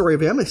is the story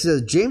of him. He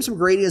says, James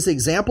McGrady is the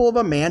example of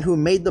a man who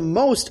made the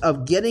most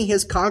of getting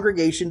his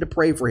congregation to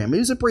pray for him. He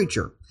was a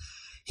preacher.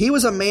 He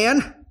was a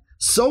man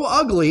so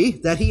ugly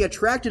that he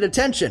attracted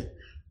attention.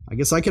 I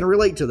guess I can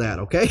relate to that,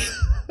 okay?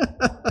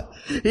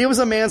 He was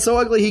a man so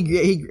ugly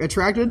he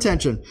attracted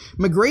attention.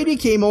 McGrady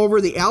came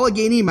over the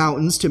Allegheny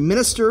Mountains to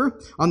minister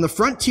on the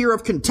frontier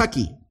of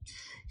Kentucky.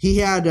 He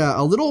had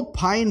a little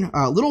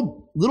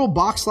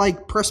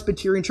box-like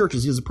Presbyterian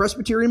churches. He was a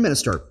Presbyterian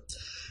minister.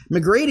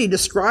 McGrady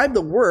described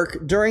the work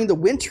during the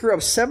winter of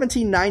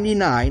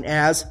 1799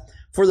 as,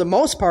 for the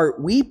most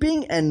part,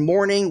 weeping and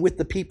mourning with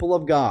the people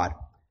of God.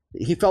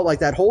 He felt like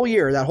that whole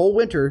year, that whole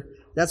winter,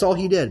 that's all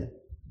he did.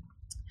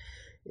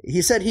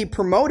 He said he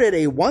promoted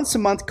a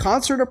once-a-month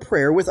concert of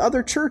prayer with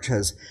other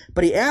churches,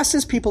 but he asked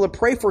his people to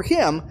pray for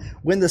him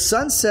when the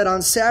sun set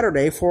on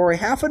Saturday for a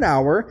half an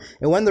hour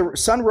and when the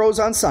sun rose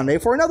on Sunday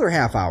for another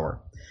half hour.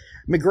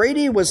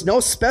 McGrady was no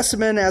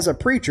specimen as a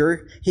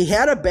preacher. He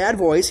had a bad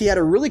voice. He had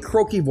a really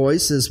croaky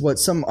voice, is what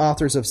some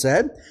authors have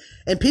said.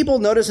 And people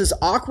noticed his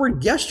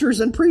awkward gestures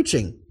in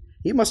preaching.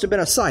 He must have been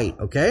a sight,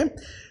 okay?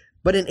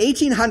 But in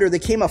 1800, there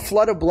came a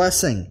flood of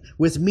blessing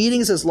with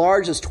meetings as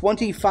large as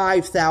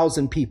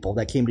 25,000 people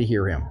that came to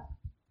hear him.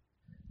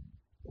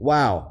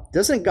 Wow.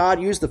 Doesn't God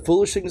use the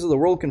foolish things of the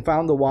world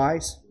confound the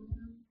wise?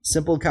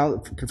 Simple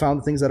confound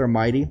the things that are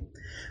mighty.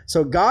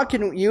 So God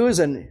can use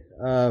an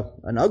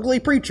ugly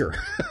preacher.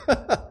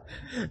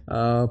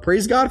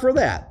 Praise God for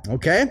that.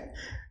 Okay?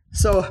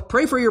 So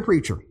pray for your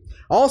preacher.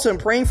 Also, in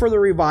praying for the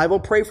revival,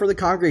 pray for the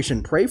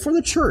congregation. Pray for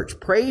the church.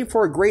 Pray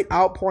for a great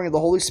outpouring of the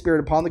Holy Spirit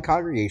upon the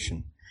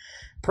congregation.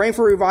 Praying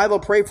for revival,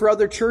 pray for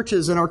other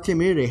churches in our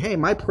community. Hey,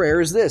 my prayer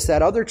is this,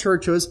 that other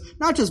churches,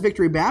 not just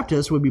Victory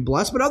Baptist, would be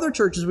blessed, but other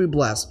churches would be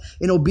blessed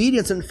in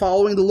obedience and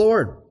following the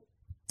Lord.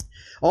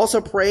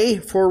 Also pray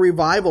for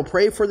revival.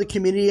 Pray for the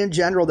community in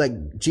general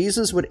that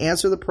Jesus would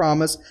answer the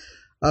promise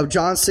of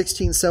John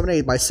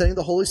 16:7-8 by sending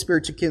the Holy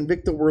Spirit to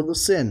convict the world of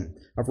sin,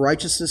 of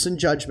righteousness and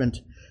judgment.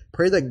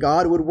 Pray that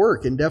God would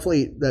work and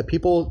definitely that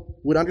people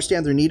would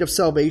understand their need of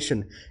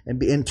salvation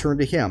and turn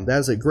to Him. That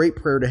is a great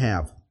prayer to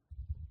have.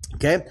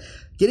 Okay?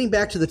 Getting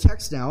back to the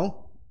text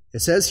now, it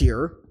says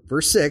here,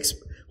 verse 6,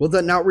 will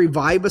that now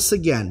revive us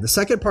again? The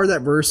second part of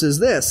that verse is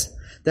this,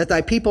 that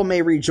thy people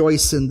may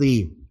rejoice in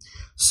thee.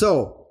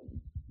 So,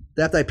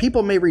 that thy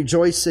people may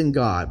rejoice in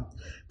God.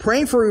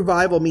 Praying for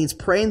revival means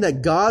praying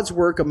that God's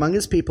work among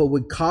His people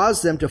would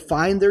cause them to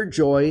find their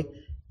joy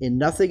in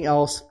nothing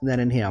else than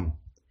in Him.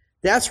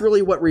 That's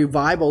really what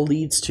revival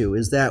leads to,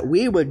 is that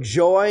we would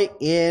joy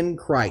in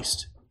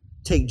Christ.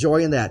 Take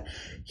joy in that.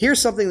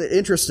 Here's something that's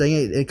interesting.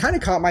 It kind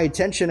of caught my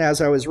attention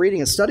as I was reading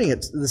and studying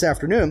it this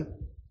afternoon.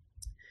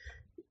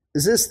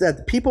 Is this,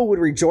 that people would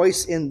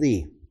rejoice in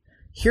thee.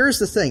 Here's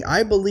the thing.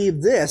 I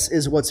believe this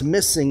is what's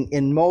missing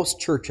in most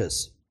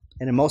churches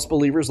and in most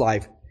believers'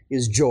 life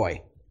is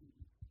joy.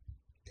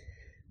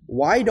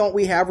 Why don't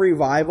we have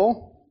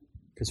revival?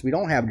 Because we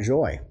don't have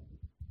joy.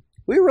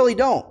 We really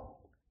don't.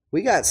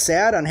 We got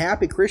sad,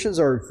 unhappy Christians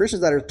or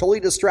Christians that are totally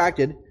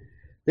distracted.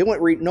 They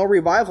want no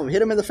revival. Hit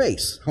them in the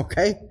face,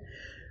 okay?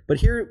 But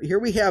here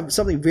we have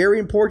something very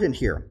important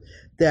here,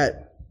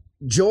 that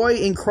joy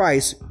in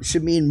Christ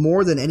should mean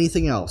more than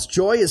anything else.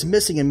 Joy is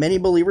missing in many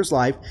believers'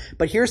 life,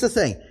 but here's the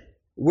thing.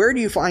 Where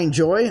do you find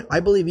joy? I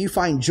believe you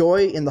find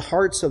joy in the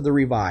hearts of the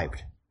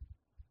revived.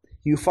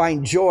 You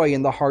find joy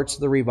in the hearts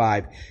of the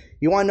revived.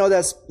 You want to know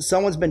that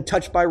someone's been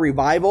touched by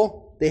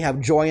revival? They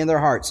have joy in their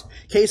hearts.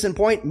 Case in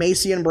point,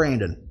 Macy and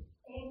Brandon.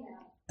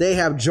 They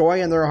have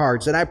joy in their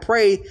hearts. And I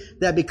pray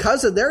that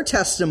because of their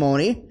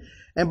testimony,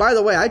 and by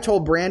the way, I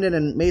told Brandon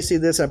and Macy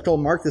this, I've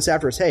told Mark this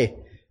afterwards, hey,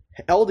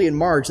 Eldie and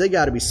Marge, they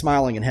got to be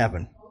smiling in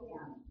heaven.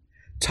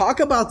 Talk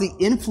about the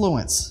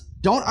influence.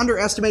 Don't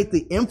underestimate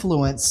the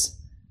influence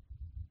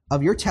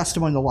of your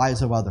testimony in the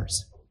lives of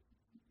others.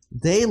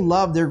 They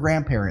love their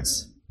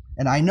grandparents.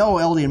 And I know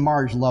Eldie and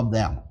Marge love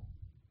them.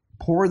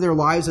 Pour their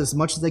lives as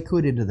much as they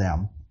could into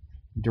them,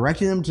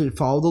 directing them to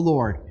follow the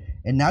Lord.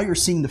 And now you're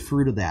seeing the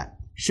fruit of that.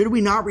 Should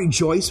we not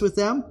rejoice with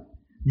them?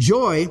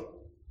 Joy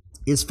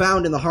is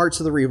found in the hearts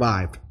of the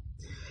revived.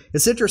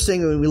 It's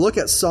interesting when we look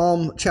at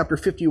Psalm chapter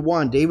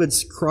 51,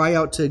 David's cry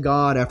out to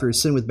God after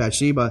his sin with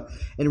Bathsheba,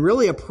 and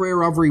really a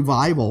prayer of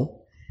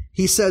revival.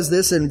 He says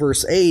this in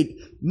verse 8,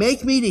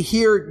 make me to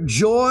hear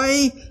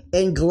joy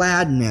and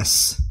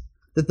gladness,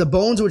 that the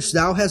bones which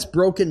thou hast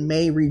broken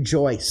may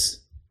rejoice.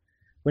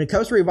 When it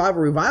comes to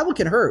revival, revival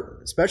can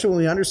hurt, especially when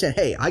we understand,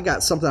 hey, I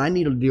got something I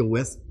need to deal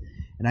with,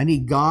 and I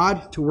need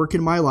God to work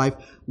in my life.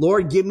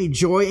 Lord, give me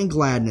joy and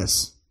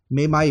gladness.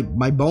 May my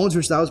bones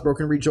which thou hast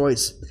broken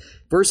rejoice.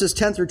 Verses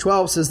 10 through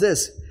 12 says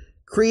this,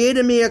 create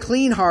in me a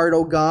clean heart,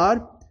 O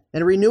God,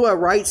 and renew a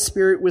right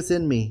spirit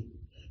within me.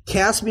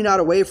 Cast me not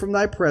away from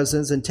thy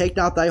presence, and take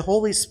not thy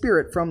Holy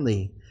Spirit from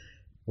thee.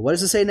 What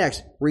does it say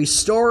next?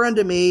 Restore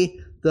unto me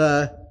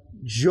the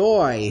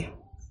joy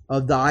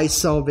of thy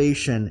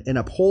salvation, and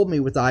uphold me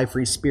with thy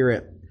free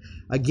spirit.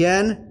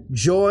 Again,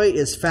 joy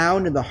is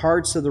found in the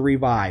hearts of the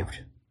revived.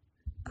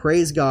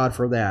 Praise God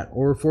for that,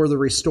 or for the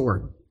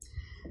restored.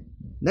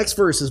 Next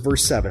verse is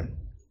verse 7.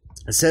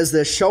 It says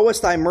this, show us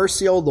thy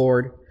mercy, O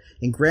Lord,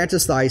 and grant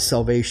us thy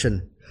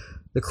salvation.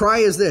 The cry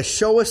is this,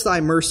 show us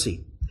thy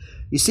mercy.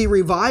 You see,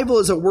 revival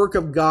is a work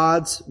of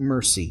God's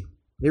mercy.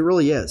 It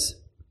really is.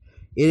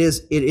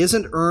 It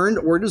isn't earned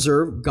or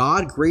deserved.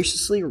 God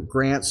graciously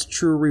grants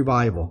true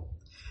revival.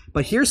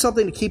 But here's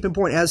something to keep in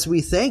point. As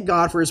we thank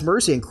God for His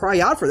mercy and cry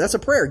out for it, that's a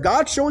prayer.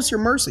 God, show us your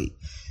mercy.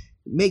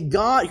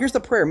 Here's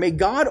the prayer. May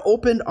God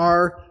open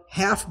our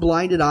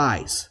half-blinded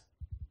eyes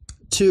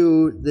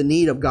to the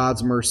need of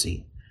God's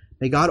mercy.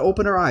 May God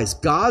open our eyes.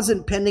 God's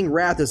impending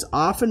wrath is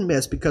often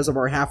missed because of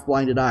our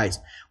half-blinded eyes.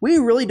 We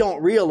really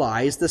don't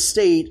realize the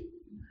state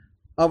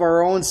of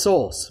our own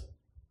souls.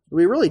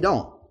 We really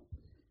don't.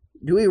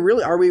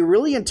 Are we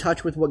really in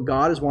touch with what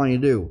God is wanting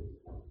to do?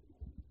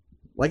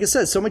 Like I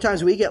said, so many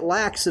times we get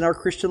lax in our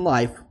Christian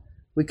life.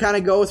 We kind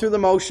of go through the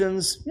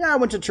motions. Yeah, I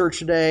went to church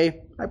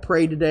today. I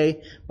prayed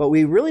today. But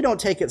we really don't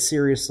take it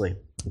seriously.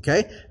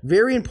 Okay?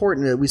 Very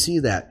important that we see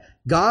that.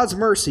 God's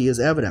mercy is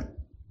evident.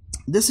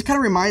 This kind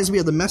of reminds me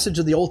of the message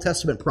of the Old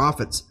Testament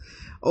prophets.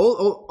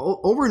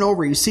 Over and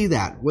over you see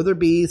that, whether it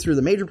be through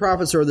the major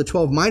prophets or the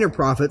 12 minor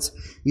prophets,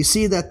 you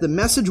see that the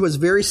message was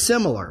very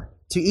similar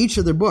to each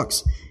of their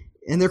books.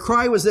 And their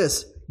cry was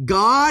this,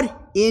 God,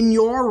 in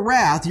your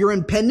wrath, your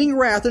impending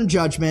wrath and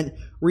judgment,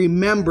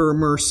 remember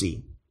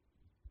mercy.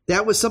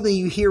 That was something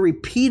you hear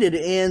repeated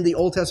in the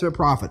Old Testament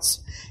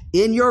prophets.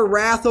 In your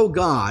wrath, O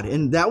God,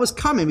 and that was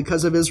coming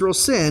because of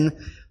Israel's sin,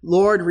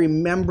 Lord,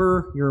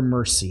 remember your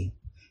mercy.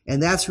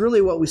 And that's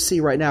really what we see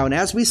right now. And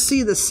as we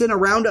see the sin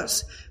around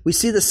us, we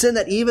see the sin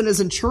that even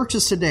is in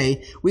churches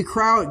today, we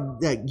cry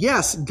out that,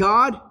 yes,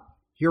 God,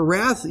 Your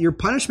wrath, your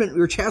punishment,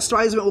 your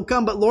chastisement will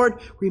come, but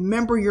Lord,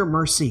 remember your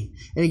mercy.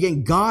 And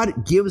again,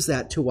 God gives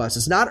that to us.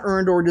 It's not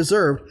earned or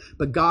deserved,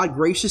 but God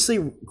graciously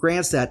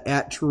grants that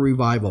at true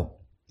revival.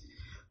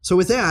 So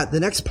with that,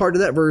 the next part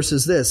of that verse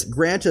is this: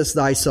 grant us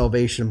thy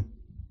salvation.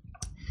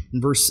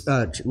 In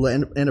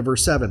end of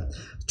verse 7.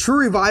 True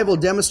revival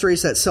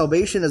demonstrates that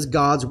salvation is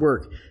God's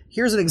work.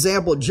 Here's an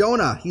example.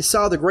 Jonah, he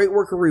saw the great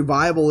work of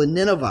revival in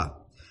Nineveh,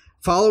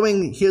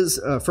 flowing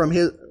from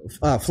his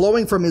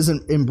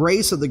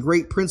embrace of the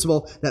great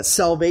principle that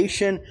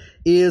salvation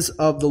is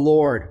of the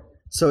Lord.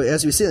 So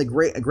as we see,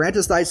 grant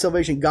us thy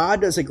salvation.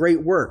 God does a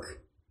great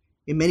work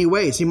in many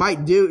ways. He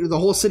might do the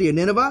whole city of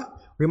Nineveh,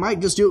 or he might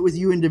just do it with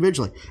you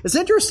individually. It's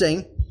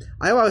interesting.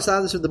 I always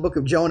thought this with the book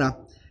of Jonah,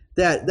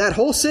 that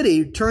whole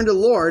city turned to the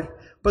Lord,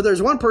 but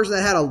there's one person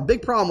that had a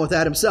big problem with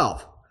that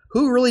himself.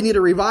 Who really needed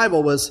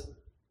revival was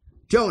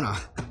Jonah.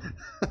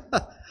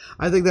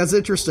 I think that's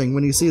interesting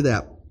when you see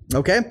that.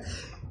 Okay?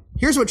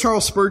 Here's what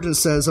Charles Spurgeon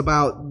says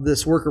about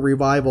this work of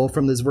revival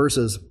from these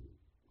verses.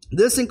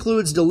 This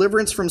includes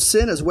deliverance from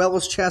sin as well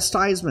as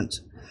chastisement.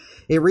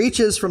 It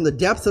reaches from the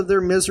depth of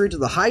their misery to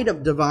the height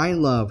of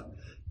divine love.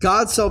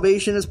 God's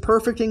salvation is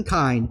perfect in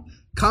kind,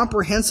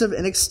 comprehensive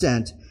in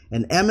extent,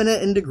 and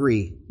eminent in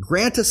degree.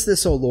 Grant us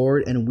this, O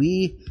Lord, and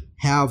we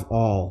have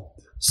all.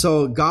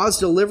 So God's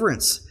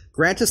deliverance.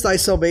 Grant us thy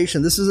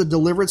salvation. This is a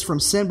deliverance from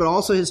sin, but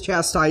also his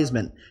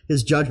chastisement,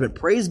 his judgment.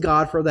 Praise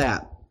God for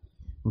that.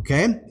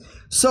 Okay?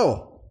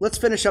 So, let's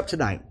finish up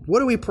tonight. What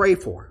do we pray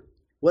for?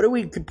 What do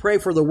we pray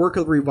for the work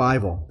of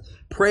revival?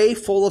 Pray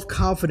full of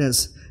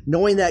confidence,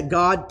 knowing that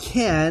God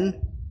can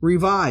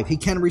revive. He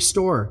can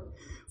restore.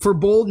 For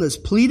boldness,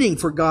 pleading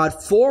for God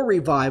for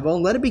revival,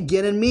 and let it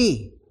begin in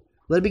me.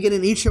 Let it begin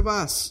in each of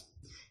us.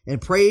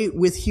 And pray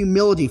with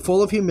humility,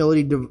 full of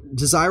humility,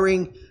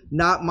 desiring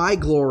not my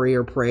glory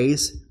or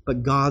praise,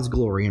 but God's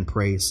glory and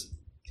praise.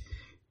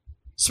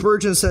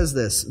 Spurgeon says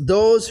this: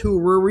 those who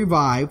were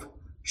revived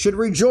should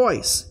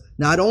rejoice,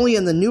 not only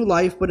in the new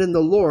life, but in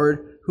the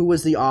Lord, who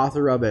was the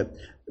author of it.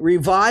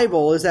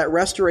 Revival is that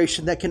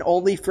restoration that can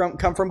only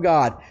come from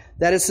God.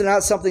 That is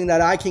not something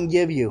that I can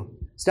give you.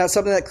 It's not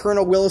something that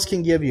Colonel Willis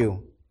can give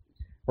you,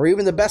 or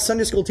even the best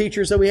Sunday school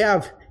teachers that we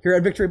have here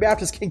at Victory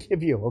Baptist can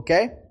give you,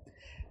 okay?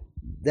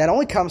 That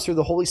only comes through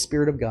the Holy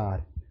Spirit of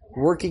God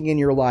working in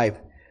your life.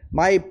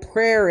 My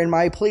prayer and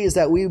my plea is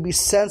that we would be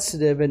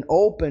sensitive and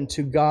open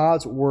to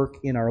God's work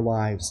in our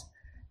lives.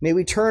 May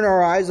we turn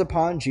our eyes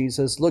upon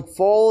Jesus, look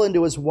full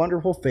into his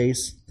wonderful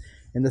face,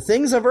 and the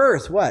things of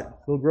earth,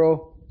 what? Will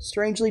grow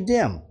strangely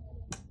dim.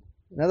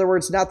 In other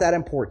words, not that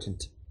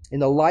important in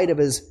the light of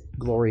his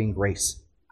glory and grace.